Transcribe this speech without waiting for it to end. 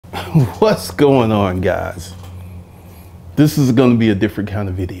What's going on, guys? This is going to be a different kind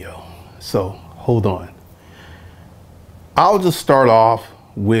of video, so hold on. I'll just start off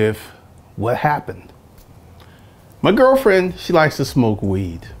with what happened. My girlfriend, she likes to smoke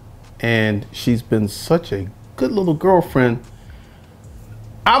weed, and she's been such a good little girlfriend.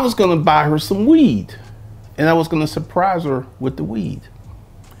 I was going to buy her some weed, and I was going to surprise her with the weed.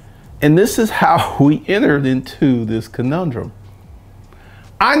 And this is how we entered into this conundrum.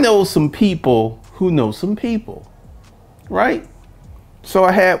 I know some people who know some people, right? So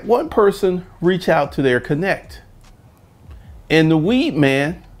I had one person reach out to their connect, and the weed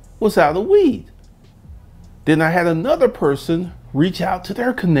man was out of weed. Then I had another person reach out to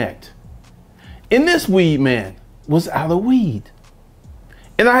their connect, and this weed man was out of weed.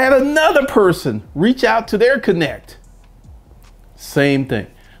 And I had another person reach out to their connect. Same thing.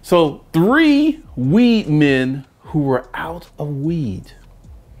 So 3 weed men who were out of weed.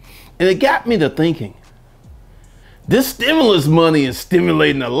 And it got me to thinking, this stimulus money is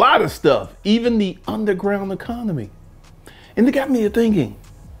stimulating a lot of stuff, even the underground economy. And it got me to thinking,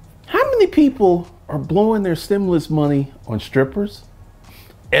 how many people are blowing their stimulus money on strippers,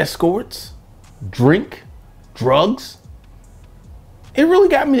 escorts, drink, drugs? It really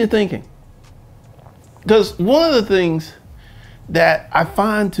got me to thinking. Because one of the things that I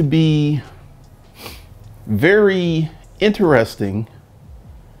find to be very interesting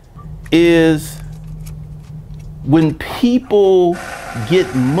is when people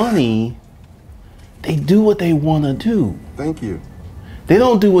get money, they do what they want to do. Thank you. They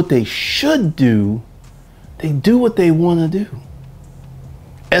don't do what they should do. They do what they want to do.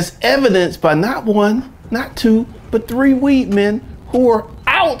 As evidenced by not 1, not 2, but 3 weed men who are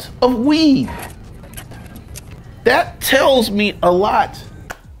out of weed. That tells me a lot.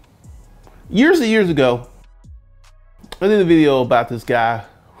 Years and years ago, I did a video about this guy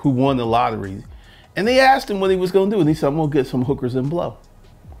who won the lottery, and they asked him what he was going to do, and he said, I'm going to get some hookers and blow.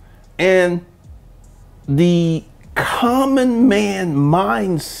 And the common man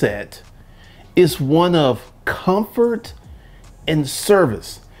mindset is one of comfort and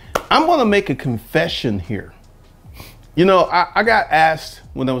service. I'm going to make a confession here. You know, I got asked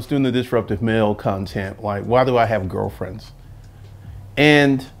when I was doing the disruptive male content, like, why do I have girlfriends?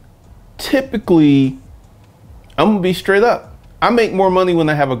 And typically, I'm going to be straight up. I make more money when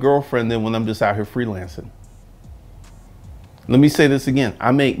I have a girlfriend than when I'm just out here freelancing. Let me say this again.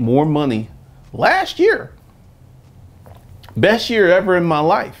 I make more money last year. Best year ever in my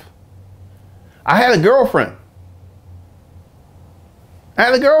life. I had a girlfriend.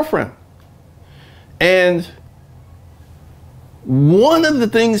 And one of the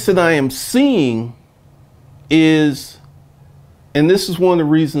things that I am seeing is, and this is one of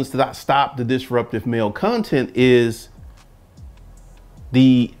the reasons that I stopped the disruptive male content, is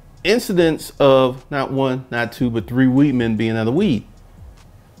the incidents of not 1, not 2, but 3 weed men being out of weed.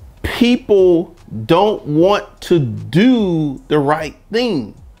 People don't want to do the right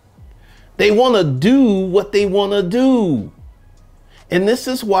thing. They want to do what they want to do. And this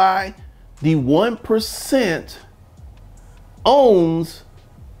is why the 1% owns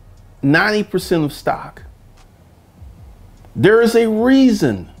 90% of stock. There is a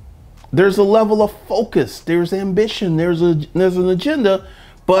reason. There's a level of focus. There's ambition. There's an agenda.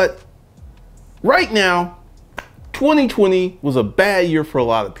 But right now, 2020 was a bad year for a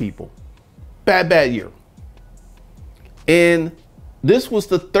lot of people. Bad year. And this was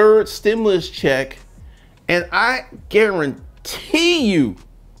the 3rd stimulus check. And I guarantee you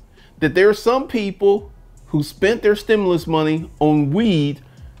that there are some people who spent their stimulus money on weed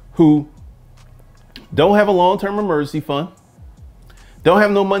who don't have a long-term emergency fund, don't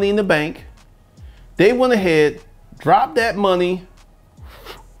have no money in the bank. They went ahead, dropped that money,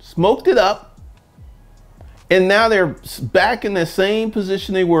 smoked it up, and now they're back in the same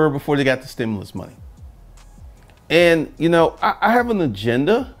position they were before they got the stimulus money. And, you know, I have an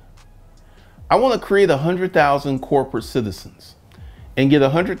agenda. I want to create 100,000 corporate citizens and get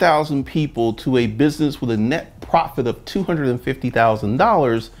 100,000 people to a business with a net profit of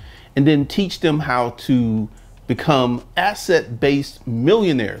 $250,000, and then teach them how to become asset-based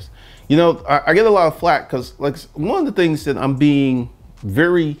millionaires. You know, I get a lot of flack because, like, one of the things that I'm being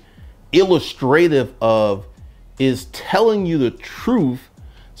very illustrative of is telling you the truth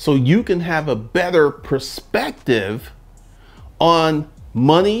so you can have a better perspective on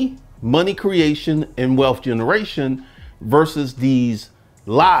money creation and wealth generation versus these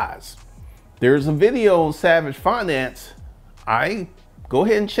lies. There's a video on Savage Finance. Go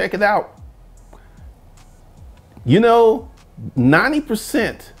ahead and check it out. You know,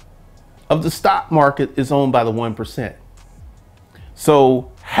 90% of the stock market is owned by the 1%.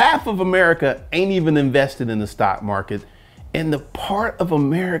 So half of America ain't even invested in the stock market. And the part of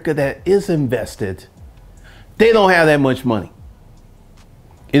America that is invested, they don't have that much money.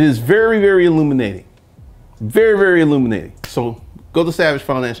 It is very, very illuminating. Very, very illuminating. So go to Savage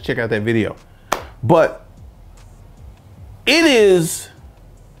Finance, check out that video. But it is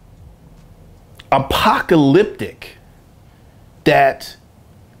apocalyptic that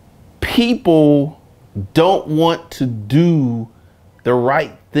people don't want to do the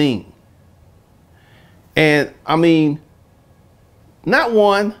right thing. And I mean, not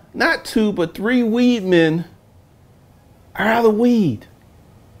one, not two, but 3 weed men are out of weed.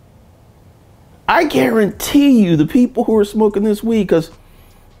 I guarantee you the people who are smoking this weed, because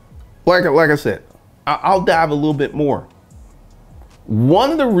like I said, I'll dive a little bit more.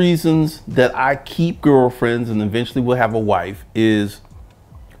 One of the reasons that I keep girlfriends and eventually will have a wife is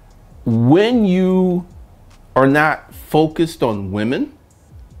when you are not focused on women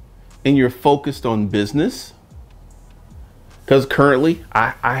and you're focused on business. Because currently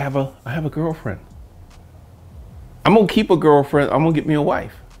I have a girlfriend. I'm gonna keep a girlfriend. I'm gonna get me a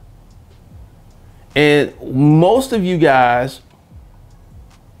wife. And most of you guys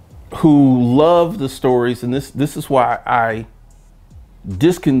who love the stories, and this is why I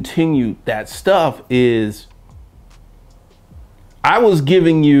discontinued that stuff, is I was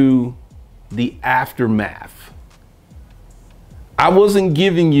giving you the aftermath. I wasn't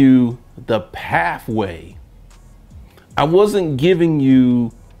giving you the pathway. I wasn't giving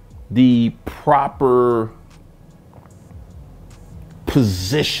you the proper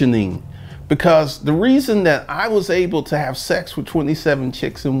positioning, because the reason that I was able to have sex with 27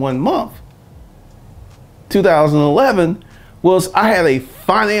 chicks in 1 month, 2011, was I had a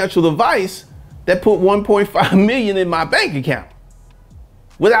financial device that put 1.5 million in my bank account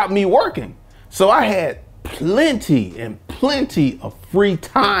without me working. So I had plenty and plenty of free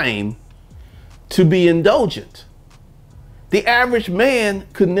time to be indulgent. The average man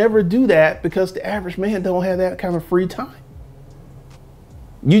could never do that because the average man don't have that kind of free time.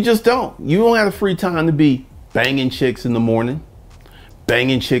 You just don't. You don't have the free time to be banging chicks in the morning,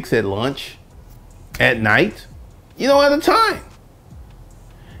 banging chicks at lunch, at night. You don't have the time.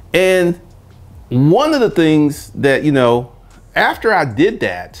 And one of the things that, you know, after I did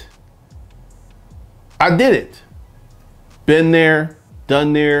that, I did it. Been there,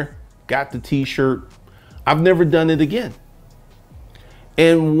 done there, got the t-shirt. I've never done it again.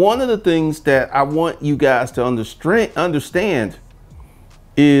 And one of the things that I want you guys to understand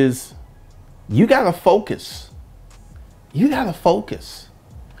is you gotta focus. You gotta focus.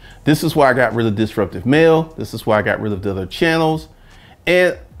 This is why I got rid of Disruptive Mail. This is why I got rid of the other channels.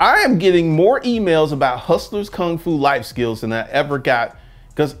 And I am getting more emails about Hustlers Kung Fu life skills than I ever got,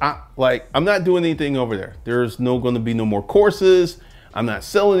 because I'm not doing anything over there. There's going to be no more courses. I'm not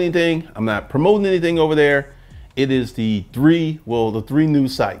selling anything. I'm not promoting anything over there. It is the three new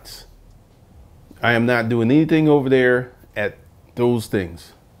sites. I am not doing anything over there at those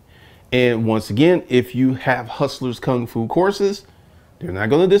things. And once again, if you have Hustlers Kung Fu courses, they're not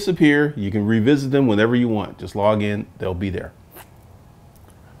going to disappear. You can revisit them whenever you want. Just log in, they'll be there.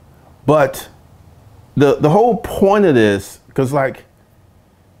 But the whole point of this, because like,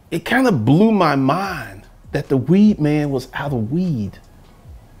 it kind of blew my mind that the weed man was out of weed.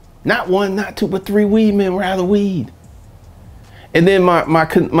 Not one, not two, but 3 weed men were out of weed. And then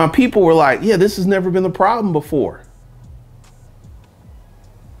my people were like, yeah, this has never been a problem before.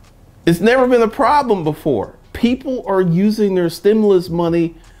 It's never been a problem before. People are using their stimulus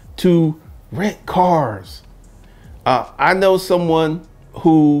money to rent cars. I know someone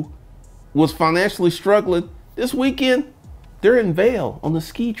who was financially struggling this weekend. They're in Vail on the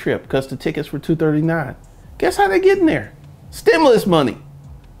ski trip because the tickets were $239. Guess how they're getting there? Stimulus money.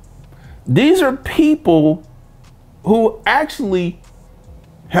 These are people who actually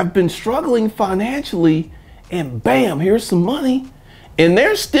have been struggling financially, and bam, here's some money. And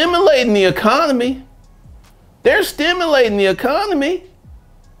they're stimulating the economy. They're stimulating the economy.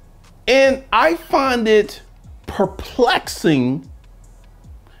 And I find it perplexing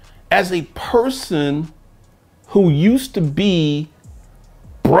as a person who used to be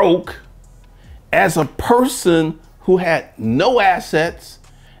broke, as a person who had no assets,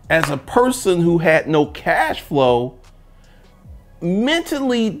 as a person who had no cash flow.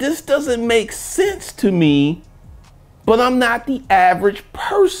 Mentally, this doesn't make sense to me, but I'm not the average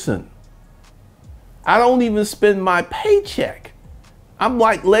person. I don't even spend my paycheck. I'm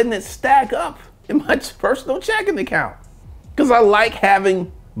like letting it stack up in my personal checking account because I like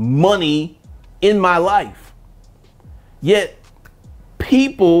having money in my life. Yet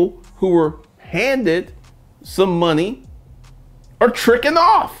people who were handed some money are tricking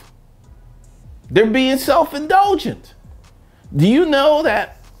off. They're being self-indulgent. Do you know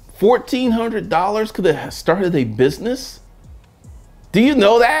that $1,400 could have started a business? Do you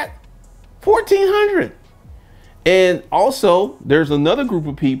know that? $1,400. And also, there's another group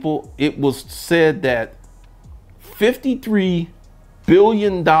of people. It was said that $53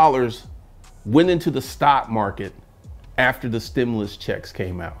 billion went into the stock market after the stimulus checks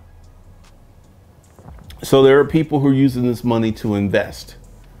came out. So there are people who are using this money to invest.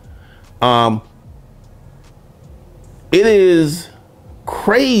 It is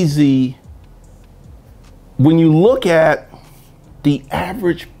crazy when you look at the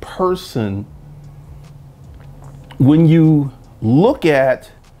average person, when you understand,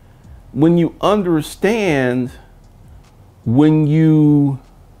 when you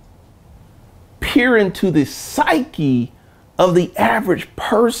peer into the psyche of the average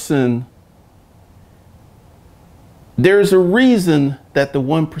person, there's a reason that the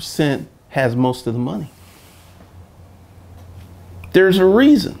 1% has most of the money. There's a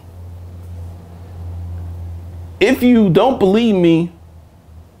reason. If you don't believe me,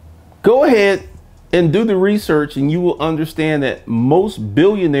 go ahead and do the research and you will understand that most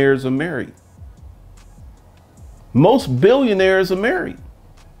billionaires are married. Most billionaires are married.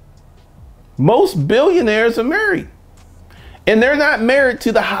 Most billionaires are married. And they're not married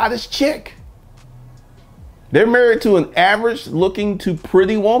to the hottest chick. They're married to an average looking to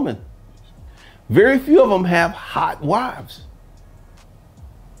pretty woman. Very few of them have hot wives.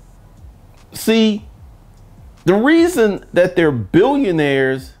 See, the reason that they're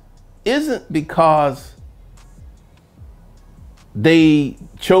billionaires isn't because they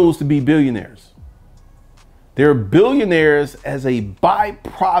chose to be billionaires. They're billionaires as a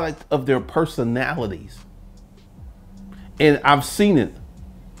byproduct of their personalities. And I've seen it.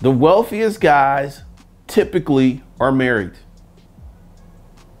 The wealthiest guys typically are married.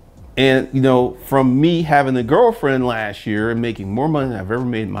 And, you know, from me having a girlfriend last year and making more money than I've ever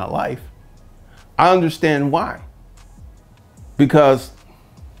made in my life, I understand why. Because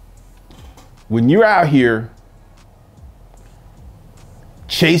when you're out here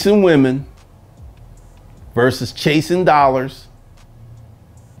chasing women versus chasing dollars,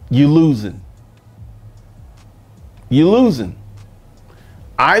 you're losing. You're losing.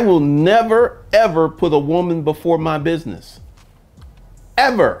 I will never, ever put a woman before my business.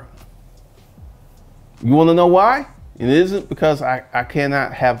 Ever. You want to know why? It isn't because I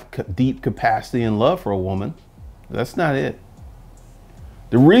cannot have deep capacity and love for a woman. That's not it.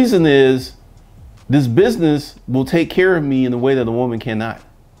 The reason is this business will take care of me in a way that a woman cannot.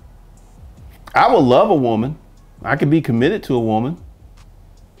 I will love a woman. I can be committed to a woman.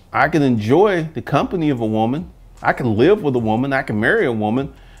 I can enjoy the company of a woman. I can live with a woman. I can marry a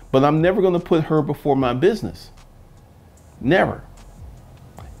woman, but I'm never going to put her before my business. Never.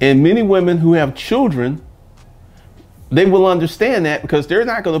 And many women who have children, they will understand that because they're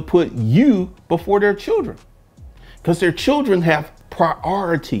not going to put you before their children, because their children have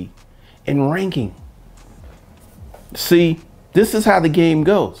priority and ranking. See, this is how the game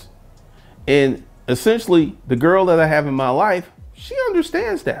goes. And essentially, the girl that I have in my life, she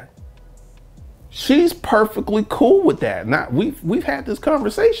understands that. She's perfectly cool with that. Now, we've had this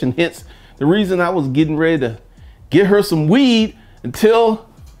conversation, hence the reason I was getting ready to get her some weed until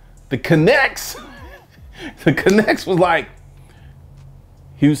the connects, the connects was like,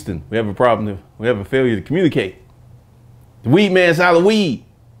 Houston, we have a problem. We have a failure to communicate. The weed man's out of weed.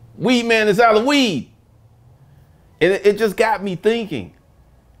 Weed man is out of weed. And it just got me thinking,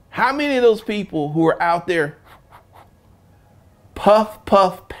 how many of those people who are out there puff,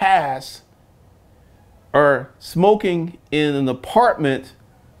 puff, pass are smoking in an apartment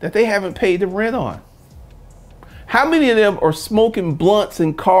that they haven't paid the rent on? How many of them are smoking blunts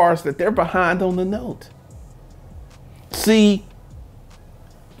in cars that they're behind on the note? See,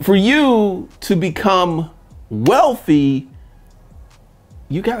 for you to become wealthy,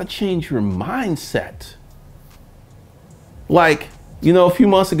 you got to change your mindset. Like, you know, a few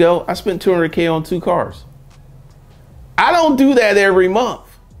months ago, I spent $200K on 2 cars. I don't do that every month.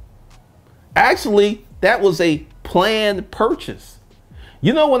 Actually, that was a planned purchase.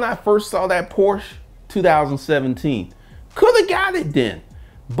 You know, when I first saw that Porsche 2017, could have got it then.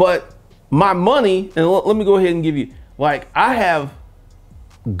 But my money, and let me go ahead and give you, like, I have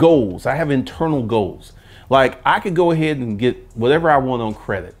goals. I have internal goals. Like, I could go ahead and get whatever I want on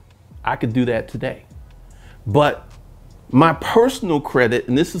credit. I could do that today. But my personal credit,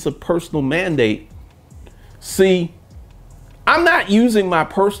 and this is a personal mandate, see, I'm not using my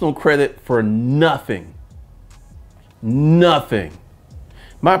personal credit for nothing. Nothing.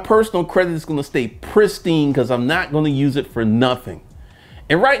 My personal credit is going to stay pristine because I'm not going to use it for nothing.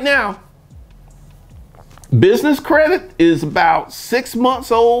 And right now, business credit is about 6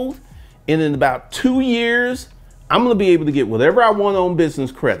 months old. And in about 2 years, I'm going to be able to get whatever I want on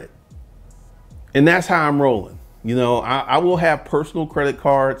business credit. And that's how I'm rolling. You know, I will have personal credit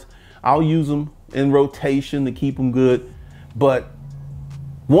cards. I'll use them in rotation to keep them good. But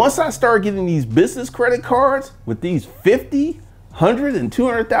once I start getting these business credit cards with these $50,000, $100,000 and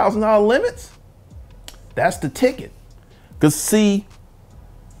 $200,000 limits, that's the ticket. Because see,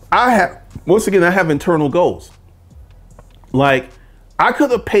 I have internal goals. Like, I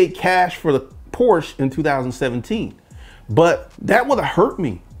could have paid cash for the Porsche in 2017, but that would have hurt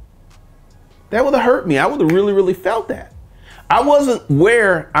me. That would have hurt me. I would have really, really felt that. I wasn't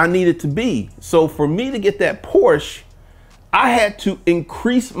where I needed to be. So for me to get that Porsche, I had to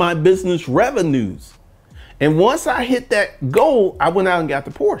increase my business revenues. And once I hit that goal, I went out and got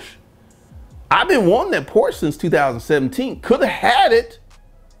the Porsche. I've been wanting that Porsche since 2017. Could have had it,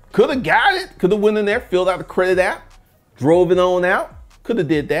 could have got it, could have went in there, filled out the credit app, drove it on out, could have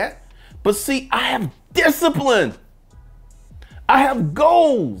did that. But see, I have discipline. I have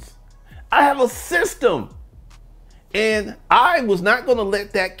goals. I have a system. And I was not going to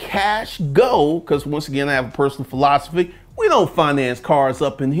let that cash go because once again, I have a personal philosophy. We don't finance cars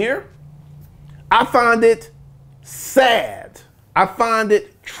up in here. I find it sad. I find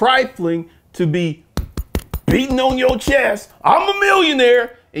it trifling to be beating on your chest. I'm a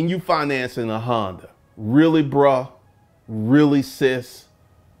millionaire and you financing a Honda. Really, bruh? Really, sis?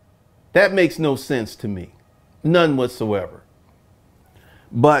 That makes no sense to me. None whatsoever.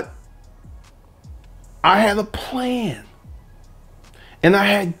 But I had a plan and I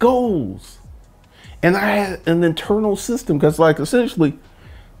had goals and I had an internal system because like essentially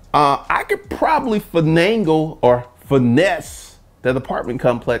I could probably finagle or finesse that apartment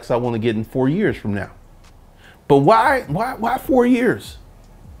complex I want to get in 4 years from now. But why 4 years?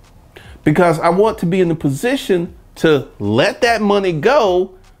 Because I want to be in the position to let that money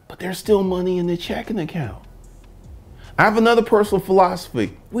go, but there's still money in the checking account. I have another personal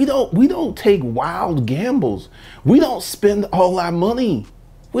philosophy. We don't take wild gambles. We don't spend all our money.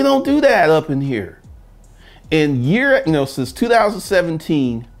 We don't do that up in here. And since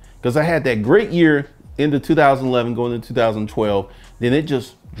 2017, because I had that great year into 2011, going into 2012, then it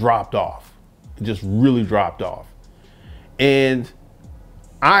just dropped off. It just really dropped off. And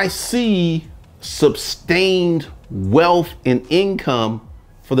I see sustained wealth and income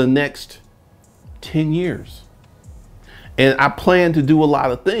for the next 10 years. And I plan to do a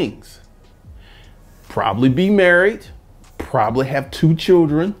lot of things. Probably be married, probably have 2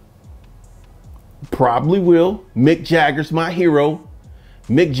 children, probably will. Mick Jagger's my hero.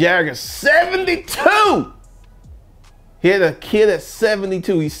 Mick Jagger, 72. He had a kid at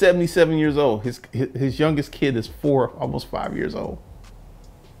 72. He's 77 years old. His youngest kid is 4, almost 5 years old.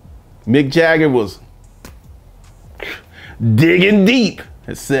 Mick Jagger was digging deep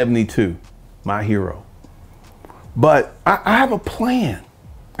at 72. My hero. But I have a plan.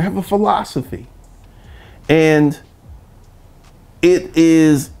 I have a philosophy. And it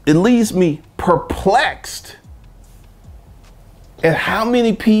leaves me perplexed at how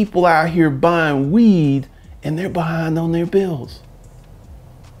many people out here buying weed and they're behind on their bills.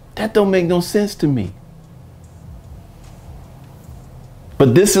 That don't make no sense to me.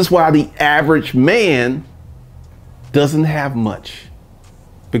 But this is why the average man doesn't have much,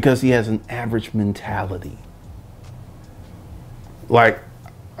 because he has an average mentality. Like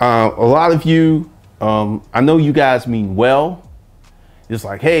a lot of you, I know you guys mean well. It's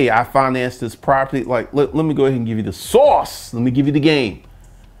like, hey, I financed this property. Like, let me go ahead and give you the sauce. Let me give you the game.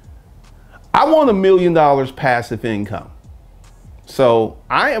 I want $1 million passive income. So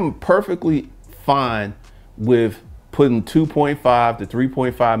I am perfectly fine with putting 2.5 to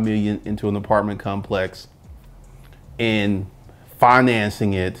 3.5 million into an apartment complex and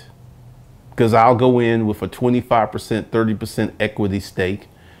financing it, because I'll go in with a 25%, 30% equity stake,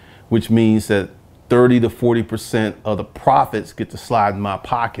 which means that 30 to 40% of the profits get to slide in my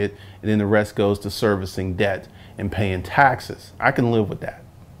pocket, and then the rest goes to servicing debt and paying taxes. I can live with that,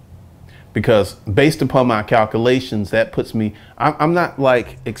 because based upon my calculations, that puts me, I'm not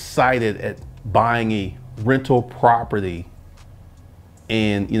like excited at buying a rental property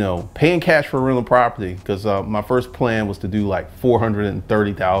and, you know, paying cash for a rental property, because my first plan was to do like $430,000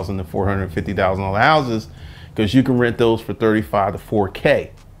 to $450,000 houses, because you can rent those for 35 to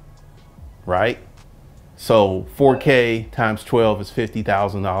 4K, right? So 4K times 12 is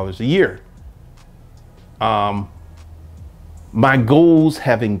 $50,000 a year. My goals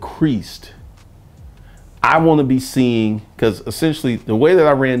have increased. I want to be seeing, because essentially the way that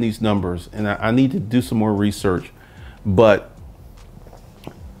I ran these numbers, and I need to do some more research, but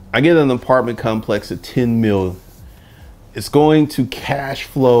I get an apartment complex at 10 mil. It's going to cash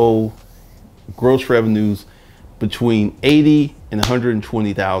flow gross revenues between 80 and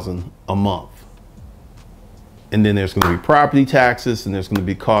 120,000 a month. And then there's going to be property taxes, and there's going to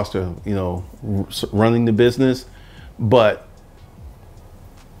be cost of, you know, running the business. But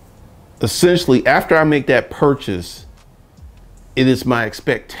essentially, after I make that purchase, it is my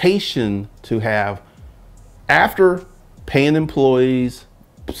expectation to have, after paying employees,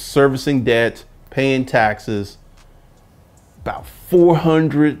 servicing debt, paying taxes, about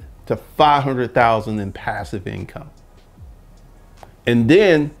 400 to 500,000 in passive income. And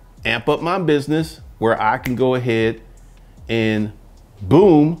then amp up my business where I can go ahead and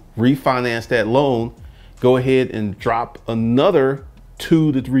boom, refinance that loan, go ahead and drop another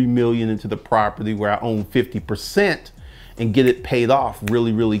 2 to 3 million into the property where I own 50% and get it paid off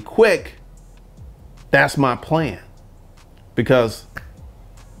really, really quick. That's my plan. Because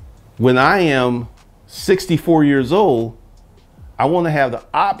when I am 64 years old, I want to have the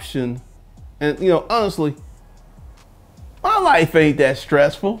option, and you know, honestly, my life ain't that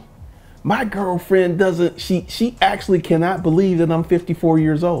stressful. My girlfriend doesn't, she actually cannot believe that I'm 54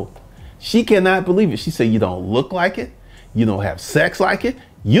 years old. She cannot believe it. She said, you don't look like it. You don't have sex like it.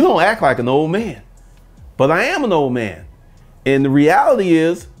 You don't act like an old man. But I am an old man. And the reality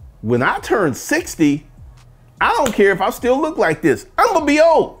is, when I turn 60, I don't care if I still look like this. I'm gonna be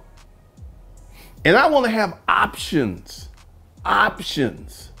old. And I want to have options.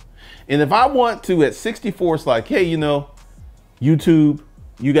 Options. And if I want to at 64, it's like, hey, you know, YouTube,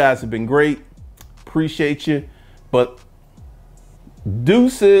 you guys have been great. Appreciate you. But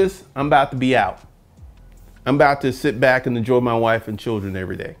deuces, I'm about to be out. I'm about to sit back and enjoy my wife and children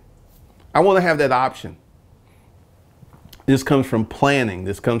every day. I want to have that option. This comes from planning.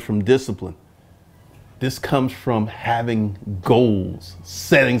 This comes from discipline. This comes from having goals,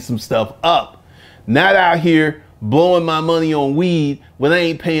 setting some stuff up. Not out here blowing my money on weed when I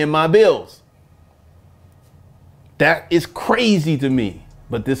ain't paying my bills. That is crazy to me,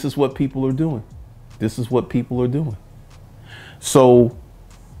 but this is what people are doing. This is what people are doing. So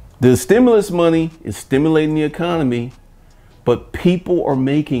the stimulus money is stimulating the economy, but people are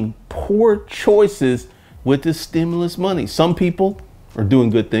making poor choices with the stimulus money. Some people are doing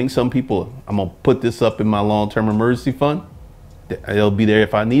good things. Some people, I'm gonna put this up in my long-term emergency fund. It'll be there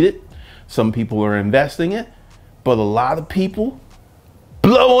if I need it. Some people are investing it, but a lot of people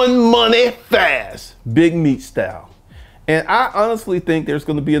blowing money fast, big meat style. And I honestly think there's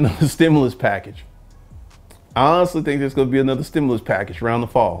going to be another stimulus package. I honestly think there's going to be another stimulus package around the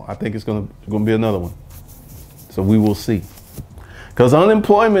fall. I think it's going to be another one. So we will see. Because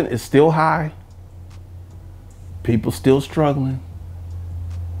unemployment is still high. People still struggling.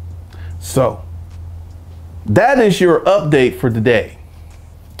 So that is your update for today.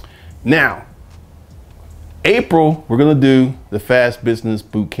 Now, April, we're going to do the Fast Business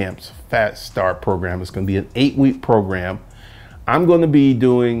Bootcamp's Fast Start program. It's going to be an 8-week program. I'm going to be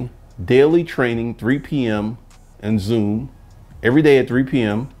doing daily training, 3 p.m. and Zoom every day at 3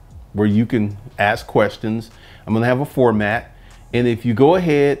 p.m. where you can ask questions. I'm going to have a format. And if you go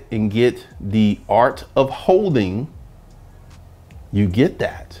ahead and get the Art of Holding, you get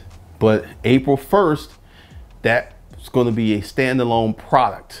that. But April 1st, that's going to be a standalone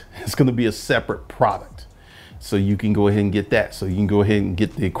product. It's going to be a separate product. So you can go ahead and get that. So you can go ahead and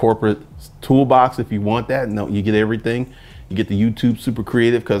get the corporate toolbox if you want that. No, you get everything. You get the YouTube Super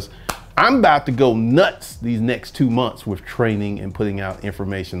Creative, because I'm about to go nuts these next 2 months with training and putting out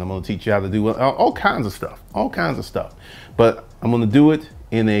information. I'm going to teach you how to do all kinds of stuff, But I'm going to do it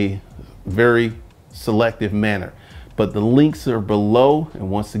in a very selective manner. But the links are below.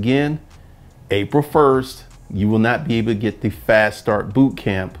 And once again, April 1st, you will not be able to get the Fast Start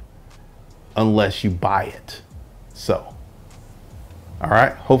Bootcamp unless you buy it. So, all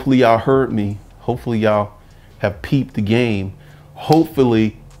right. Hopefully y'all heard me. Hopefully y'all have peeped the game.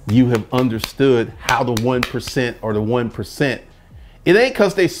 Hopefully you have understood how the 1% are the 1%. It ain't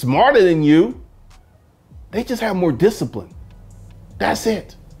because they smarter than you. They just have more discipline. That's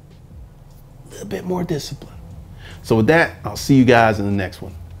it. A little bit more discipline. So with that, I'll see you guys in the next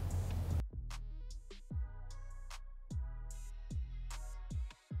one.